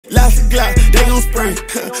Lots of Glock, they gon' spray.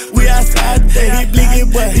 We outside today, he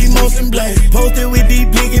blinking boy, he motion blade. Posted with these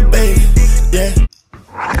blinking baby, yeah.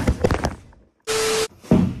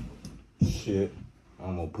 Shit,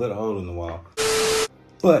 I'm gonna put a hole in the wall.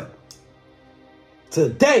 But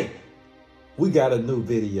today, we got a new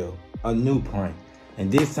video, a new prank.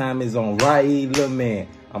 And this time it's on Raid Lil Man.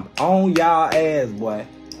 I'm on y'all ass, boy.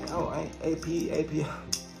 Oh, AP.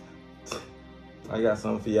 I got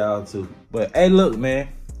something for y'all too. But hey, look, man.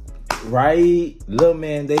 Raid Lil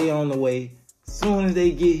Man, they on the way. Soon as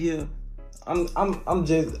they get here, I don't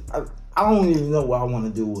even know what I want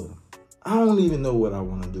to do with them. I don't even know what I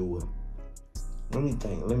want to do with them. Let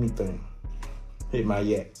me think. Hit my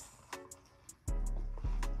yak.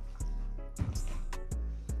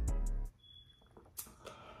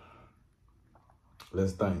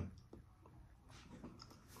 Let's think.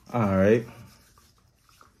 All right.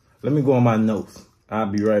 Let me go on my notes. I'll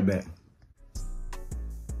be right back.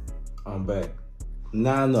 I'm back.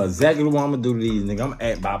 Now I know exactly what I'm gonna do to these niggas. I'm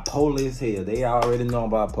act bipolar as hell. They already know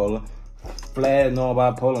I'm bipolar. Flag know I'm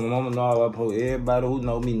bipolar. My mama know I'm bipolar. Everybody who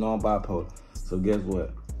know me know I'm bipolar. So guess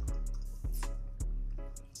what?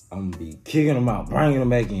 I'm gonna be kicking them out, bringing them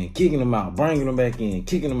back in, kicking them out, bringing them back in,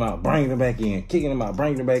 kicking them out, bringing them back in, kicking them out,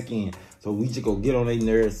 bringing them back in. So we just go get on their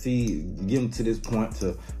nerves, see, get them to this point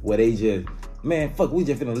to where they just, man, fuck, we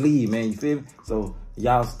just finna leave, man, you feel me? So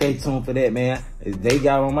y'all stay tuned for that, man. They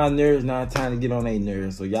got on my nerves, now it's time to get on their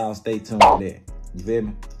nerves. So y'all stay tuned for that, you feel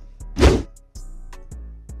me?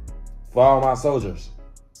 For all my soldiers.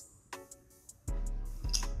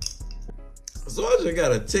 So I just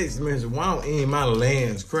got a text message. Why don't eat my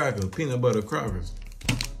Lance crackers, peanut butter crackers?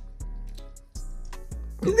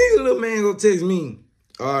 This nigga little man gonna text me.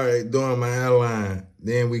 All right, doing my airline.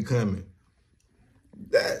 Then we coming.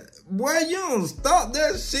 That boy, you don't stop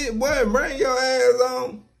that shit, boy. Bring your ass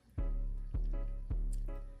on.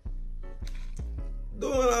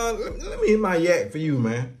 Doing all. Let me hit my yak for you,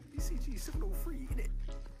 man.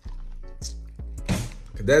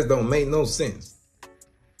 Cause that don't make no sense.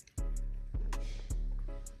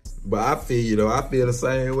 But I feel you though. I feel the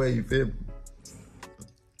same way. You feel me?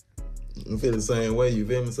 I feel the same way. You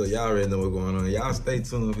feel me? So y'all already know what's going on. Y'all stay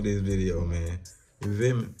tuned for this video, man. You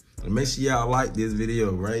feel me? And make sure y'all like this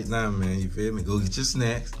video right now, man. You feel me? Go get your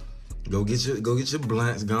snacks. Go get your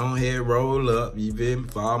blunts. Go ahead, roll up. You feel me?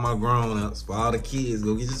 For all my grown-ups, for all the kids,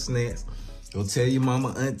 go get your snacks. Go tell your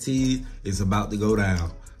mama, aunties, it's about to go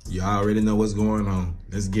down. You already know what's going on.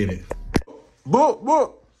 Let's get it. Book.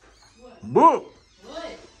 What? Book.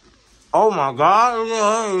 What? Oh my God.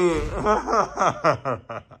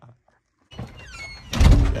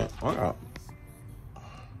 Wow.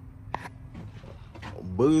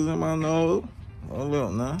 Boogers in my nose. Oh,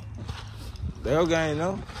 look now. They okay,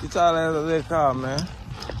 no? Get y'all ass out of that car, man.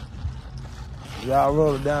 Y'all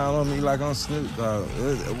roll it down on me like I'm Snoop Dogg.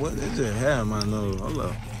 What? It just hair in my nose. Hold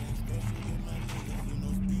up.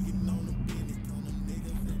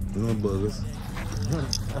 No boogers.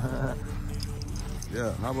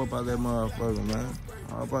 Yeah, hop up out that motherfucker, man.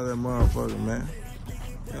 Hop out that motherfucker, man.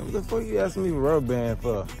 Yeah, what the fuck you asking me for rubber band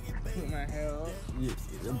for? Put my hair up. Yeah,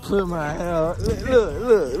 put my hair up.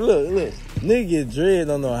 Look. Nigga get dread,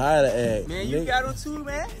 don't know how to act. Man, you got them too,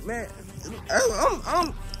 man. Man,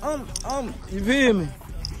 I'm, you feel me?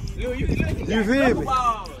 You feel me?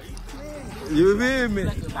 You feel me?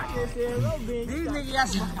 These niggas got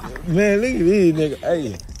some. Man, look at these niggas.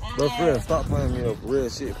 Hey, bro, for real, stop playing me up real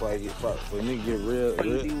shit before I get fucked. For nigga get real.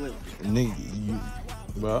 Nigga, you.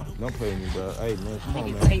 Bro, don't play with me, bro. Hey, man, come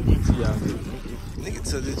on, man. Nigga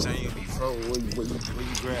took this chain, you be froze. Where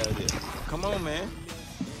you grab it? Come on, man.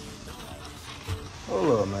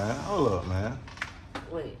 Hold up, man.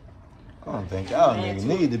 Wait. I don't think y'all niggas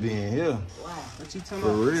need to be in here. Why? What you talking For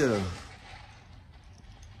about? real.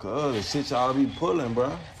 Cause the shit y'all be pulling,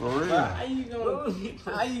 bro. For real. Bro,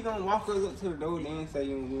 how you gonna walk us up to the door and say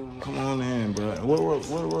you don't? Come on in, bro. What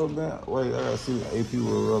rubber band? Wait, I gotta see AP with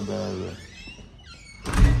rubber band is.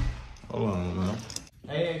 Hold on, man.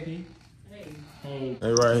 Hey, AP. Hey,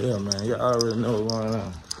 right here, man. Y'all already know what's going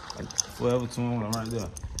on. Forever 21 right there.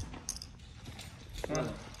 Huh?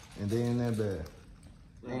 And they in that bag.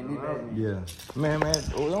 Yeah. Man,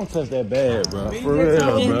 don't touch that bag, bro. For real,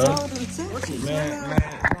 bro.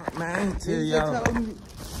 Man, tell y'all.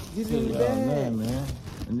 Get in the bag. Man.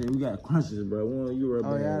 And then we got crunches, bro. We want you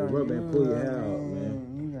rubber band, pull your hair out, man.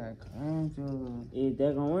 You got crunches. Is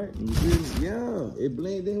that gonna work? Yeah, it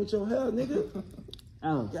blend in with your hair, nigga.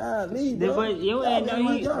 Oh. God, me, bro. Your ass know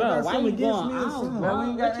you, bro. Why you going out, bro? We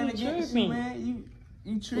ain't got nothing against you, man.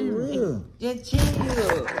 You tripping. Just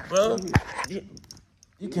chill, bro.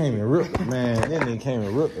 You came and ripped, man. That nigga came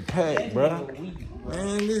and ripped the pack, bro.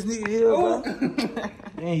 Man, this nigga here, bro.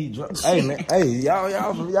 Man, he drunk. Hey, man. Hey,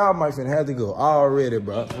 y'all might finna have to go already,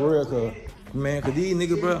 bro. For real, cause these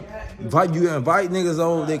niggas, bro, you invite niggas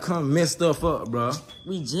over, they come mess stuff up, bro.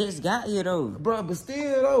 We just got here though. Bro, but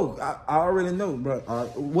still though, I already know, bro.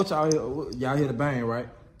 What y'all here? Y'all here to bang, right?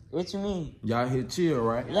 What you mean? Y'all here to chill,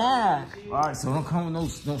 right? Yeah. All right, so don't come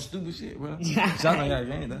with no stupid shit, bro. Y'all ain't got a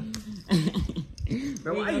game, though.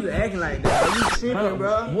 Bro, why you acting like that? Bro, you tripping,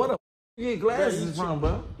 bro? What the get glasses from,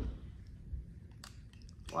 bro?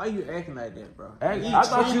 Why you acting like that, bro? I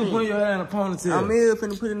thought you was putting your hair in a ponytail. I'm here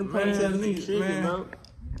finna put it in the ponytail. Man, You tripping,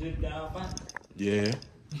 bro? Yeah.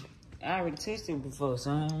 I already touched it before,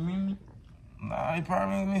 so I don't remember. Nah, he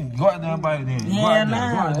probably ain't me. Go out there and bite it then. Yeah, go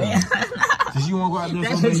out there. Since you want to go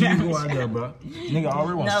out there, so you go out there, bro. Nigga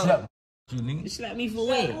already want to slap you, nigga. You slapped me for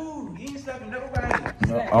what? Ooh, you ain't slapping nobody.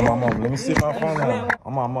 No, on my mama. Let me see my phone now.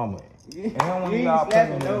 On my mama. Ain't one of y'all play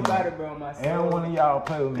with me. Nobody, bro, my son. Ain't one of y'all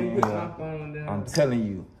play with me. I'm telling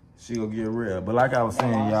you. She gonna get real. But like I was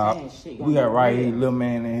saying, y'all, we got right here, little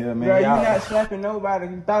man in here, man. Bro, you y'all not slapping nobody.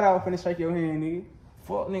 You thought I was finna shake your hand, nigga.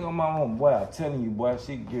 Fuck nigga on my own, boy. I'm telling you, boy,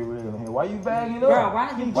 she can get real in here. Why you bagging up? Bro, why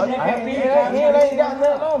you I ain't got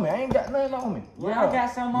nothing on me. I ain't got nothing on me. Yeah, I got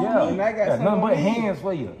something on me. And I got nothing something but on me. hands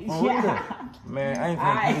for you. For Yeah. real. Man, I ain't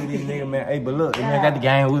finna play with these niggas, man. Hey, but look, man, got the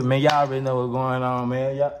game with me. Y'all already know what's going on,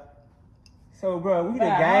 man. Y'all. So, bro, we the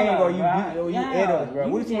gang or you ate us, bro?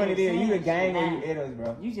 Which one it is? You the gang or you ate us,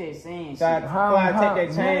 bro? You just saying So shit. I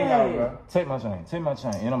take that chain off, bro. Take my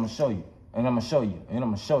chain, and I'm gonna show you. And I'm gonna show you. And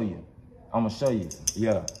I'm gonna show you. I'm gonna show you.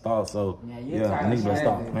 Yeah, thought so. Yeah, niggas better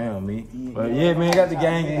stop playing with me. But yeah, man, got the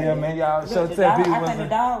gang in here, man. Y'all show tell people I what's think the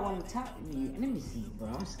dog want to talk to me. Let me see, bro.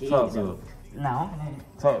 I'm scared. Talk to him. No.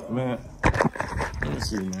 Talk, man. Let me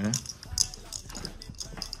see, man.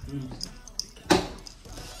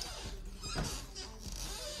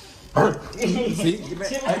 See, man,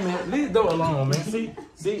 hey man, leave the door alone, man.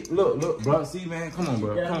 See, look, bro. See, man, come on,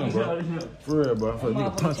 bro. For real, bro. For a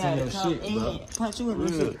nigga punching your shit, bro. Punch you in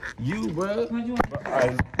the shit. You, bro. All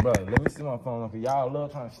right, bro. Let me see my phone, cause y'all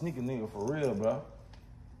love trying to sneak a nigga for real, bro.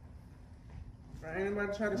 Ain't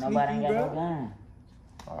nobody trying to sneak Nobody you, got no bro. gun.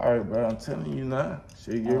 All right, bro. I'm telling you now.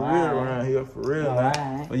 Shit get real Alright. around here for real, Alright.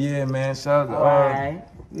 man. But yeah, man. Shout out to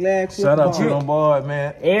Alright. shout out to them boys,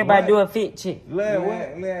 man. Everybody do a fit check. Lad,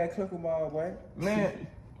 what? Lad, click ball, boy. Man,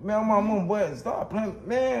 on my mom, boy, stop playing,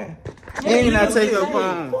 man. And I take your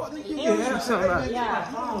phone. Fuck, nigga, you What get you out. talking about?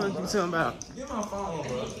 Yeah. What you talking about? Get my phone,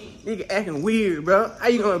 bro. Nigga acting weird, bro. How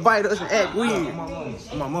you gonna invite us and act weird?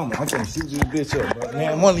 My mama, I'm finna shoot this bitch up, bro.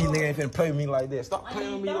 Man, one of these niggas ain't finna play with me like that. Stop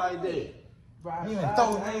playing with me like that. You ain't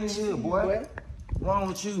throw it in here, boy. What's wrong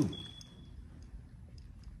with you?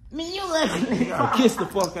 Me, you ugly. I'll kiss the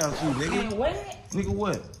fuck out you, Man, nigga. what? Nigga,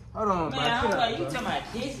 what? Hold on, Man, I don't know. You talking about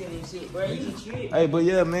kissing and shit, bro. You tripping. Hey, but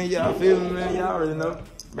yeah, man, y'all feel me, man? Y'all already know.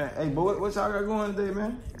 Man, hey, but what y'all got going today,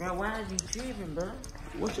 man? Bro, why is you tripping, bro?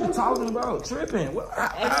 What you talking about? Tripping? What?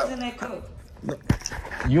 X in that cup.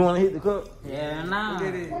 You wanna hit the cup? Yeah, nah.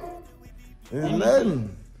 There's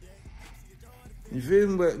nothing. You feel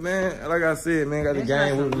me? But man, like I said, man, got the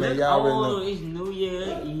game with me, man. Y'all already know. Oh, it's New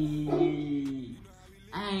Year Eve.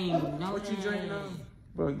 I ain't know What you drinking on?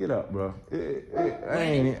 Bro, get up, bro. I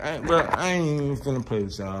ain't even finna play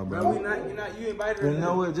with y'all, bro. Bro, you invited us. You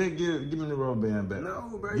know what? Just give me the rubber band back.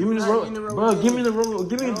 No, bro. Give me the rubber. bro. Give me the rubber.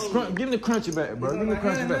 Give me the crunchy back, bro. Give me the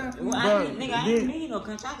crunchy back. Well, I ain't need no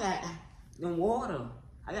country. I got them water.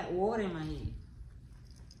 I got water in my head.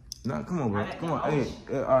 Nah, come on, bro. Come on. Hey,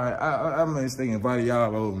 all right. I made mistake inviting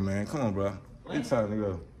y'all over, man. Come on, bro. It's time to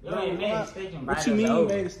go. What you mean you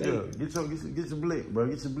made a mistake? Yeah, get your blick, bro.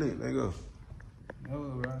 Get your blick. Let go. No,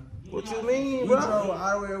 bro. What you mean, You bro? drove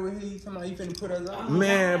all the way over here. You talking about you finna put us on?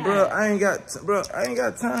 Man, bro, I ain't got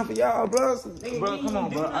time for y'all, bro. Bro, come on,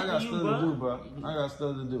 bro. I got stuff to do, bro. I got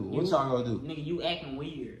stuff to do. What y'all gonna do? Nigga, you acting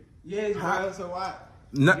weird. Yes, bro. So why?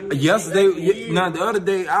 Yesterday, the other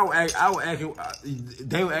day,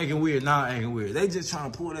 they were acting weird. Now I'm acting weird. They just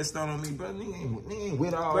trying to pull that stuff on me, bro. Nigga ain't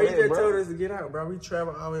with all Bro, you that, just bro. told us to get out, bro. We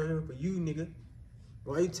travel all the way here for you, nigga.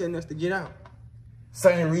 Why you telling us to get out?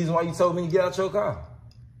 Same reason why you told me to get out your car.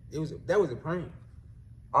 That was a prank.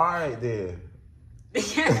 All right, then.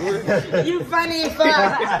 You funny as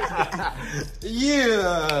fuck.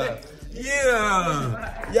 Yeah.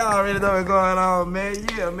 Y'all already know what's going on, man.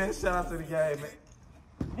 Yeah, man. Shout out to the game, man.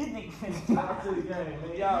 This nigga Shout out to the game,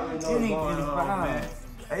 man. Y'all already know what's going on, man. man.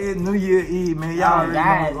 Hey, it's New Year Eve, man. Y'all already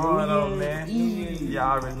know what's going on, man.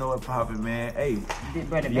 Y'all already know what poppin', man. Hey,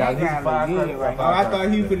 But the background look good right now. Oh, I thought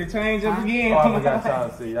he was finna change up again. Oh, I forgot y'all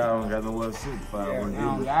to say y'all don't got nowhere to shoot the fireworks.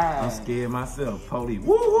 I'm scared myself. Police.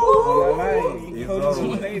 Woo woo!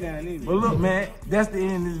 But look, man, that's the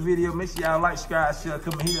end of this video. Make sure y'all like, subscribe, share,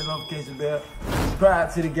 come and hit that notification bell.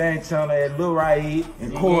 Subscribe to the gang channel at Lil Raid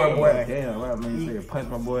and Corey Boy. Damn, what I mean, you said punch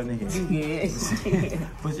my boy in the head.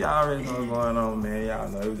 But y'all already know what's going on, man. Y'all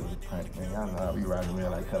know it was just a prank, man. Y'all know how we riding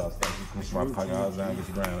around like cut off statues. Push my pocket all the time, get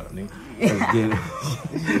your ground up, nigga. Let's get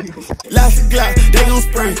it. Lots of Glock, they gon'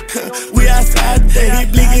 spray. We outside today.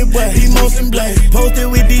 He blinking, but he motion blade.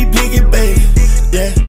 Posted with these blinking, baby. Yeah.